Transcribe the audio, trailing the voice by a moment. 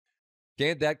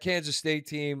That Kansas State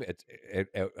team,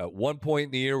 at one point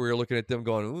in the year, we were looking at them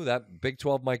going, ooh, that Big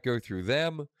 12 might go through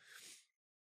them.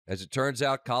 As it turns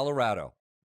out, Colorado,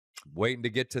 waiting to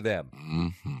get to them.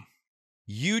 Mm-hmm.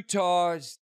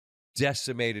 Utah's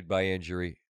decimated by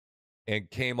injury and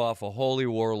came off a holy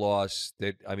war loss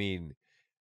that, I mean,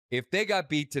 if they got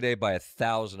beat today by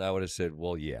 1,000, I would have said,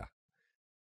 well, yeah.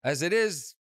 As it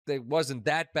is, it wasn't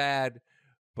that bad,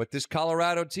 but this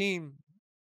Colorado team,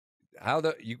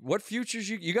 what futures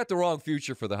you got the wrong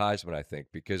future for the Heisman, I think,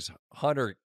 because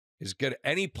Hunter is good.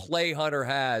 Any play Hunter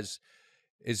has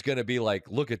is going to be like,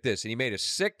 look at this. And he made a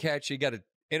sick catch. He got an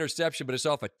interception, but it's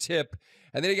off a tip.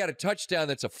 And then he got a touchdown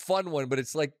that's a fun one, but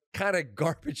it's like kind of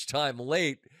garbage time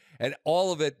late. And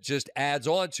all of it just adds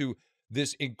on to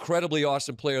this incredibly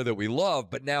awesome player that we love.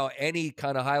 But now any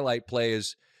kind of highlight play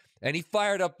is, and he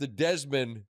fired up the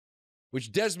Desmond,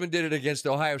 which Desmond did it against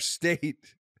Ohio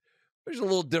State. There's a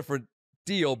little different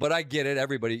deal, but I get it.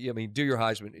 Everybody, I mean, do your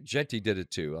Heisman. Genty did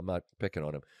it too. I'm not picking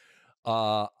on him.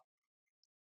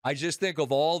 I just think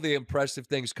of all the impressive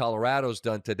things Colorado's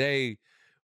done today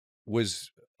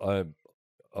was,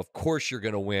 of course you're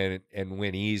going to win and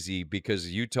win easy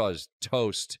because Utah's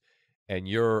toast and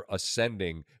you're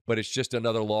ascending, but it's just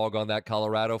another log on that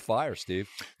Colorado fire, Steve.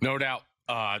 No doubt.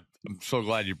 I'm so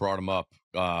glad you brought him up.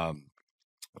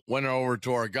 Went over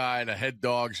to our guy at a Head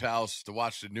Dog's house to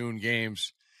watch the noon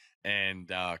games, and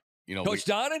Coach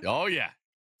Donnan? Oh yeah,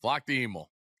 Flock the Emo,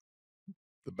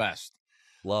 the best.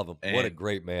 Love him. And what a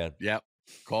great man. Yep.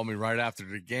 Called me right after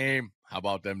the game. How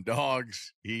about them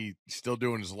dogs? He's still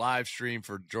doing his live stream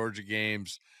for Georgia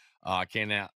games. I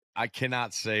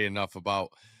cannot say enough about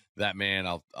that man.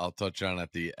 I'll touch on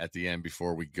at the end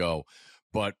before we go.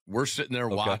 But we're sitting there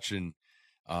watching.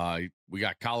 We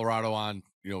got Colorado on.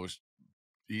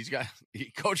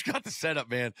 Coach got the setup,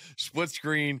 man. Split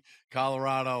screen,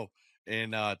 Colorado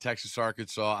and Texas,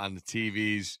 Arkansas on the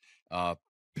TVs.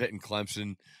 Pitt and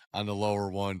Clemson on the lower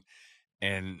one.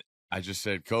 And I just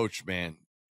said, Coach, man,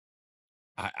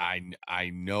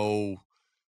 I know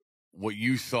what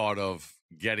you thought of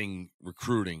getting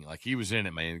recruiting. Like, he was in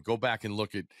it, man. Go back and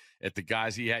look at the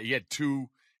guys he had. He had two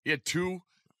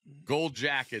gold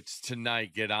jackets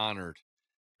tonight get honored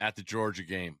at the Georgia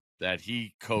game that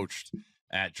he coached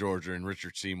at Georgia, and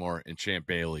Richard Seymour and Champ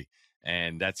Bailey.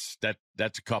 And that's a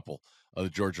couple of the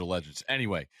Georgia legends.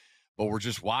 Anyway, but we're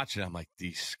just watching. I'm like,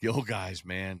 these skill guys,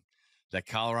 man, that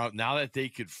Colorado, now that they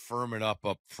could firm it up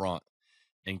front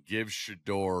and give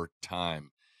Shedeur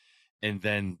time. And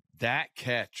then that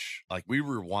catch, like, we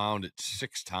rewound it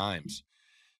 6 times.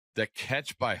 The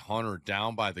catch by Hunter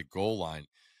down by the goal line,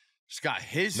 Scott,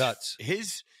 his nuts.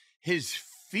 His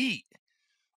feet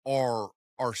are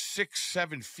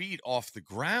 6-7 feet off the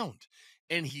ground,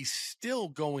 and he's still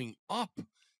going up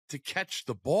to catch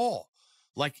the ball.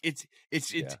 Like, it's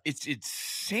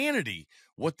insanity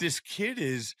what this kid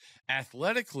is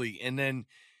athletically. And then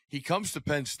he comes to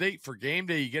Penn State for game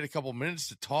day. You get a couple minutes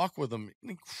to talk with him. An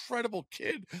incredible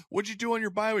kid. What'd you do on your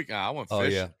bye week? I went fishing. Oh,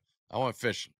 yeah. I went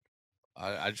fishing.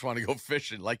 I just want to go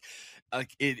fishing. Like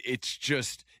it's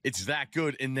that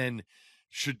good. And then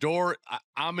Shedeur,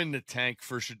 I'm in the tank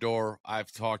for Shedeur.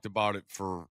 I've talked about it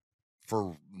for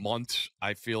months,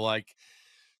 I feel like.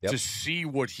 Yep. To see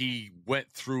what he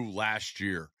went through last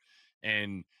year.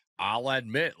 And I'll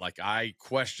admit, like, I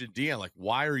questioned Deion, like,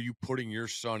 why are you putting your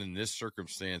son in this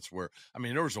circumstance where, I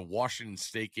mean, there was a Washington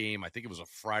State game. I think it was a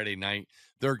Friday night.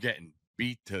 They're getting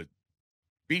beat to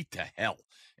hell.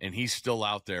 And he's still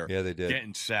out there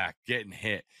getting sacked, getting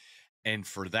hit. And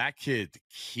for that kid to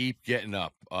keep getting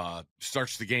up,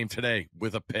 starts the game today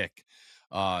with a pick.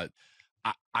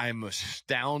 I'm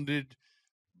astounded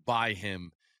by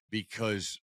him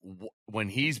because when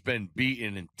he's been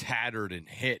beaten and tattered and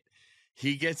hit,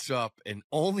 he gets up, and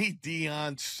only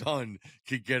Deion's son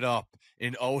could get up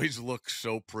and always look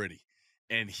so pretty.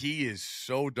 And he is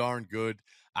so darn good.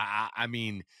 I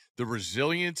mean, the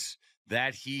resilience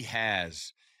that he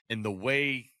has, and the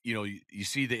way, you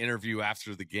see the interview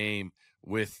after the game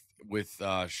with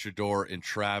Shedeur and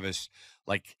Travis,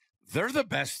 like, they're the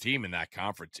best team in that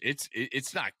conference.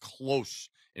 It's not close,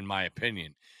 in my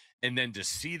opinion. And then to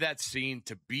see that scene,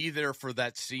 to be there for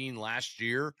that scene last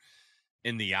year,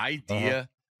 and the idea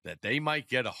that they might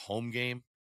get a home game,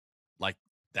 like,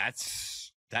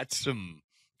 that's some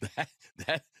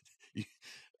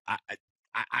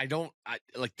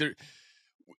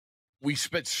we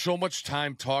spent so much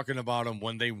time talking about them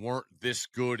when they weren't this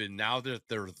good, and now that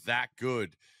they're that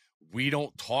good, we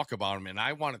don't talk about him. And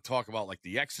I want to talk about like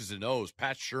the X's and O's,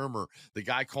 Pat Shurmur, the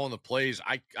guy calling the plays.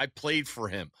 I played for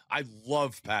him. I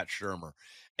love Pat Shurmur.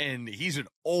 And he's an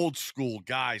old school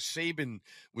guy. Saban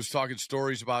was talking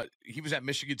stories about, he was at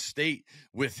Michigan State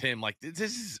with him. Like, this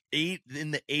is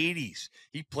in the 80s.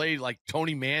 He played like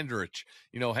Tony Mandarich,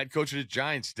 head coach of the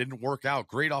Giants, didn't work out.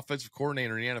 Great offensive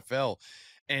coordinator in the NFL.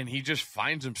 And he just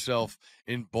finds himself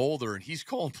in Boulder, and he's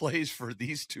calling plays for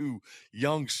these two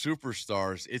young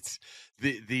superstars. It's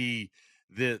the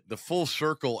full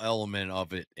circle element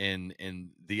of it, and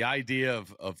the idea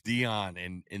of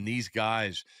Deion and these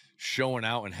guys showing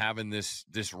out and having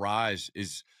this rise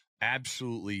is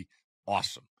absolutely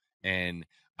awesome. And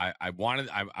I wanted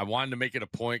to make it a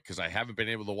point because I haven't been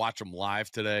able to watch them live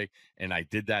today, and I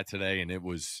did that today, and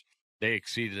they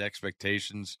exceeded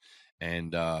expectations.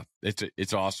 And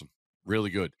it's awesome.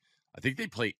 Really good. I think they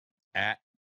play at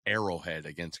Arrowhead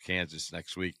against Kansas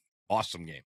next week. Awesome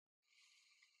game.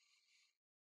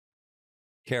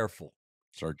 Careful.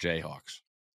 It's our Jayhawks.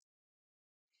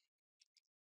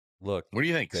 Look. What do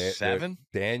you think? 7?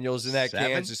 Daniels in that 7?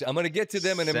 Kansas. I'm going to get to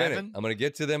them in a minute.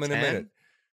 10?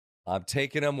 I'm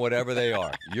taking them whatever they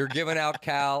are. You're giving out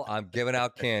Cal. I'm giving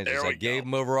out Kansas. I gave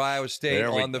them over Iowa State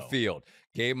on the field.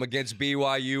 Gave them against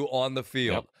BYU on the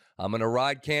field. Yep. I'm going to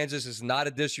ride Kansas. It's not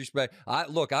a disrespect.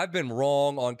 I've been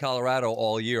wrong on Colorado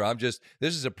all year. This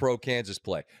is a pro-Kansas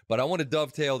play. But I want to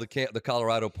dovetail the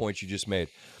Colorado points you just made.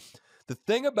 The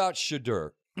thing about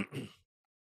Shedeur, I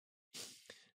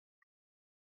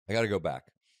got to go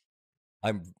back.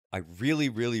 I really,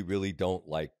 really, really don't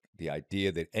like the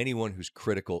idea that anyone who's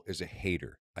critical is a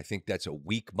hater. I think that's a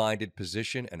weak-minded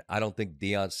position, and I don't think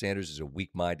Deion Sanders is a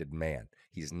weak-minded man.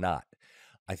 He's not.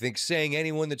 I think saying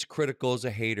anyone that's critical is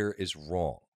a hater is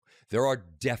wrong. There are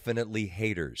definitely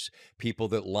haters, people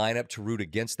that line up to root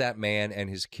against that man and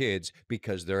his kids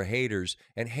because they're haters,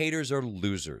 and haters are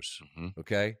losers,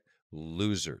 okay?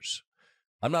 Losers.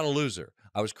 I'm not a loser.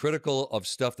 I was critical of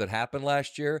stuff that happened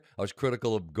last year. I was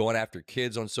critical of going after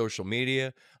kids on social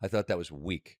media. I thought that was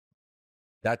weak.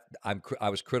 I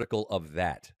was critical of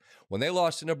that. When they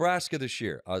lost to Nebraska this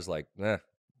year, I was like,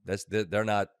 they're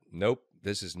not, nope.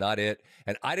 This is not it.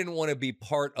 And I didn't want to be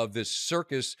part of this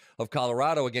circus of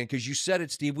Colorado again because you said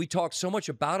it, Steve. We talked so much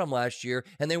about them last year,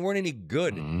 and they weren't any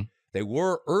good. Mm-hmm. They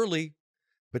were early,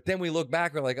 but then we look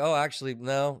back and we're like, oh, actually,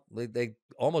 no. They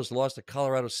almost lost to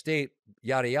Colorado State,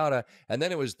 yada, yada. And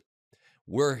then it was,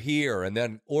 we're here. And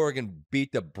then Oregon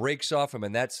beat the brakes off them,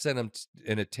 and that sent them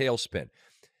in a tailspin.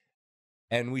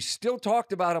 And we still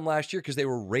talked about them last year because they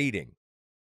were raiding.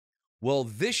 Well,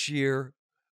 this year,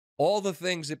 all the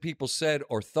things that people said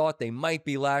or thought they might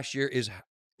be last year is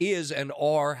and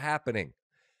are happening.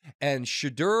 And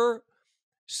Shedeur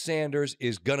Sanders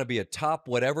is going to be a top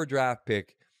whatever draft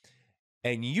pick.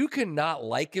 And you cannot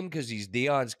like him because he's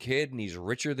Deion's kid and he's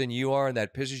richer than you are and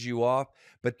that pisses you off.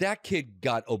 But that kid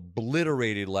got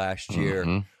obliterated last year.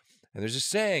 And there's a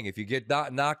saying, if you get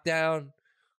knocked down,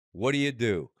 what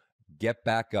do? Get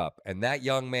back up. And that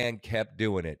young man kept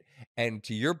doing it. And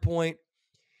to your point,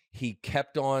 he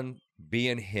kept on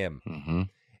being him.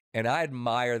 And I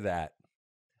admire that.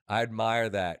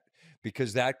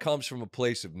 Because that comes from a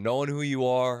place of knowing who you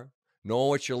are, knowing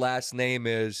what your last name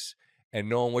is, and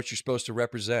knowing what you're supposed to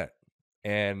represent.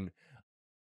 And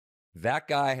that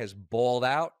guy has balled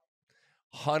out.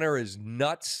 Hunter is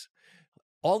nuts.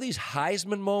 All these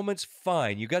Heisman moments,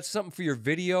 fine. You got something for your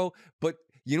video, but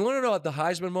you want to know what the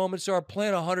Heisman moments are?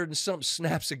 Playing 100 and something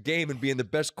snaps a game and being the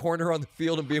best corner on the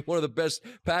field and being one of the best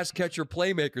pass catcher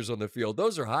playmakers on the field.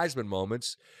 Those are Heisman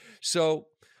moments. So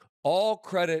all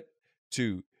credit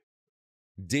to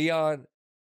Deion,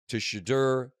 to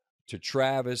Shedeur, to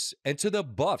Travis, and to the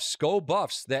Buffs, Go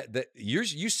Buffs. That you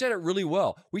said it really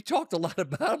well. We talked a lot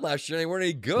about them last year. They weren't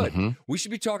any good. We should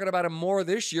be talking about them more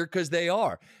this year because they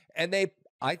are. And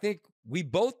I think we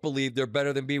both believe they're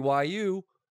better than BYU.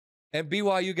 And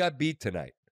BYU got beat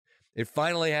tonight. It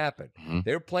finally happened.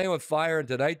 They were playing with fire, and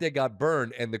tonight they got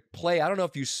burned. And the play, I don't know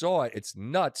if you saw it. It's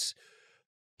nuts.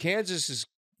 Kansas is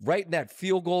right in that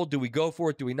field goal. Do we go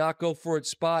for it? Do we not go for it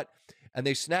spot? And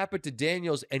they snap it to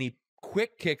Daniels, and he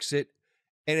quick kicks it,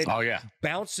 and it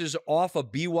bounces off a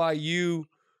BYU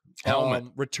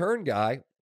return guy.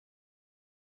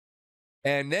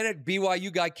 And then a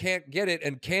BYU guy can't get it,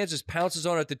 and Kansas pounces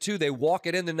on it at the 2. They walk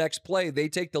it in the next play. They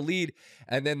take the lead,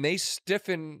 and then they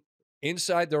stiffen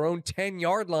inside their own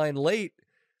 10-yard line late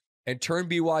and turn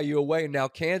BYU away. And now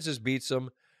Kansas beats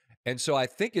them. And so I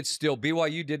think it's still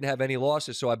BYU didn't have any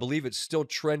losses, so I believe it's still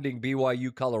trending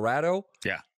BYU Colorado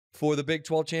for the Big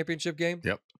 12 championship game.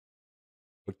 Yep.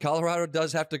 But Colorado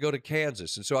does have to go to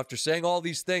Kansas. And so after saying all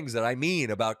these things that I mean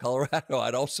about Colorado,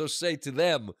 I'd also say to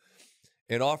them,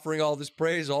 in offering all this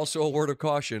praise, also a word of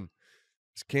caution.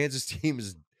 This Kansas team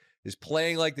is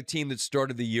playing like the team that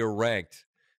started the year ranked.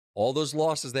 All those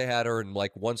losses they had are in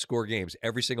like one-score games,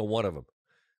 every single one of them.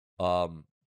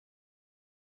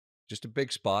 Just a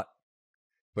big spot.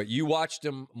 But you watched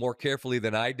them more carefully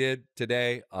than I did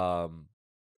today,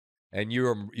 and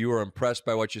you were impressed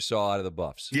by what you saw out of the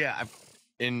Buffs. Yeah,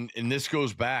 and this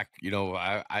goes back.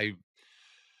 They're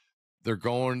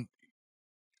going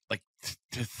like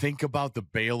to think about the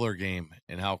Baylor game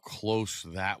and how close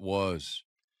that was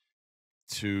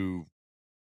to.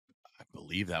 I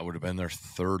believe that would have been their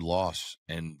third loss,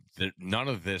 and none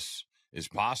of this is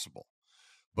possible.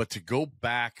 But to go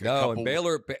back, and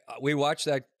Baylor, we watched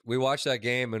that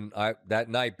game, and that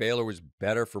night Baylor was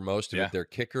better for most of it. Their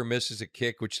kicker misses a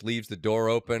kick, which leaves the door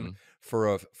open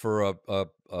for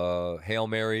a Hail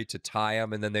Mary to tie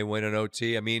them, and then they win an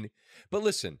OT. I mean, but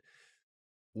listen,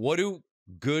 what do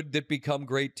good that become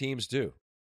great teams do?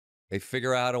 They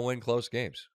figure out how to win close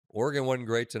games. Oregon wasn't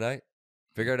great tonight.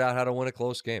 Figured out how to win a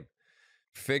close game.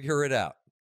 Figure it out.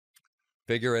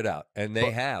 And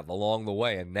they have along the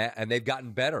way, and they've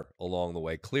gotten better along the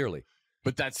way, clearly.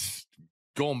 But that's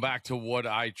going back to what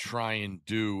I try and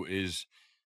do is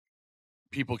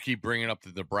people keep bringing up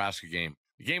the Nebraska game.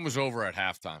 The game was over at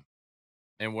halftime.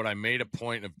 And what I made a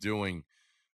point of doing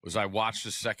was I watched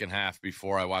the second half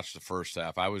before I watched the first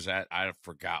half. I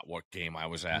forgot what game I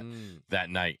was at that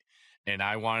night. And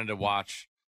I wanted to watch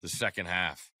the second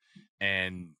half.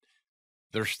 And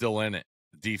they're still in it.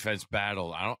 Defense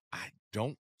battle. I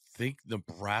don't think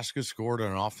Nebraska scored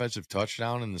an offensive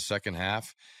touchdown in the second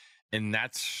half, and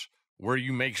that's where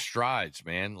you make strides,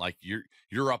 man. Like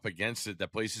you're up against it.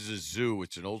 That place is a zoo.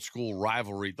 It's an old school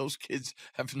rivalry. Those kids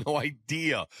have no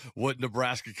idea what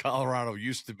Nebraska Colorado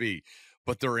used to be,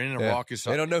 but they're in a raucous.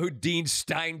 They don't know who Dean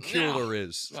Steinkuhler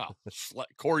is. No.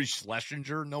 Corey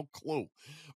Schlesinger, no clue.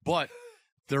 But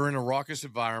they're in a raucous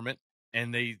environment,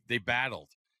 and they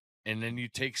battled. And then you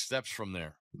take steps from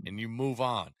there, and you move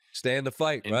on. Stay in the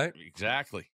fight, right?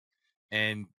 Exactly.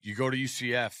 And you go to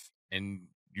UCF, and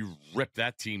you rip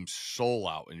that team's soul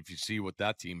out. And if you see what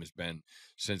that team has been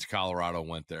since Colorado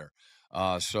went there.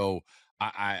 So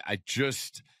I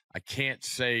can't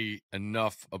say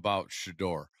enough about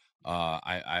Shedeur.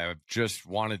 I just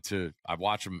wanted to – I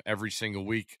watch him every single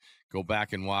week, go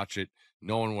back and watch it,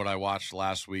 knowing what I watched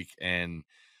last week. And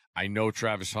I know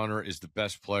Travis Hunter is the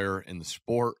best player in the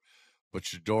sport. But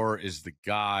Shedeur is the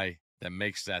guy that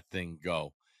makes that thing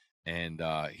go. And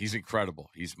he's incredible.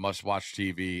 He's must-watch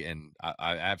TV, and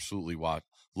I absolutely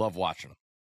love watching him.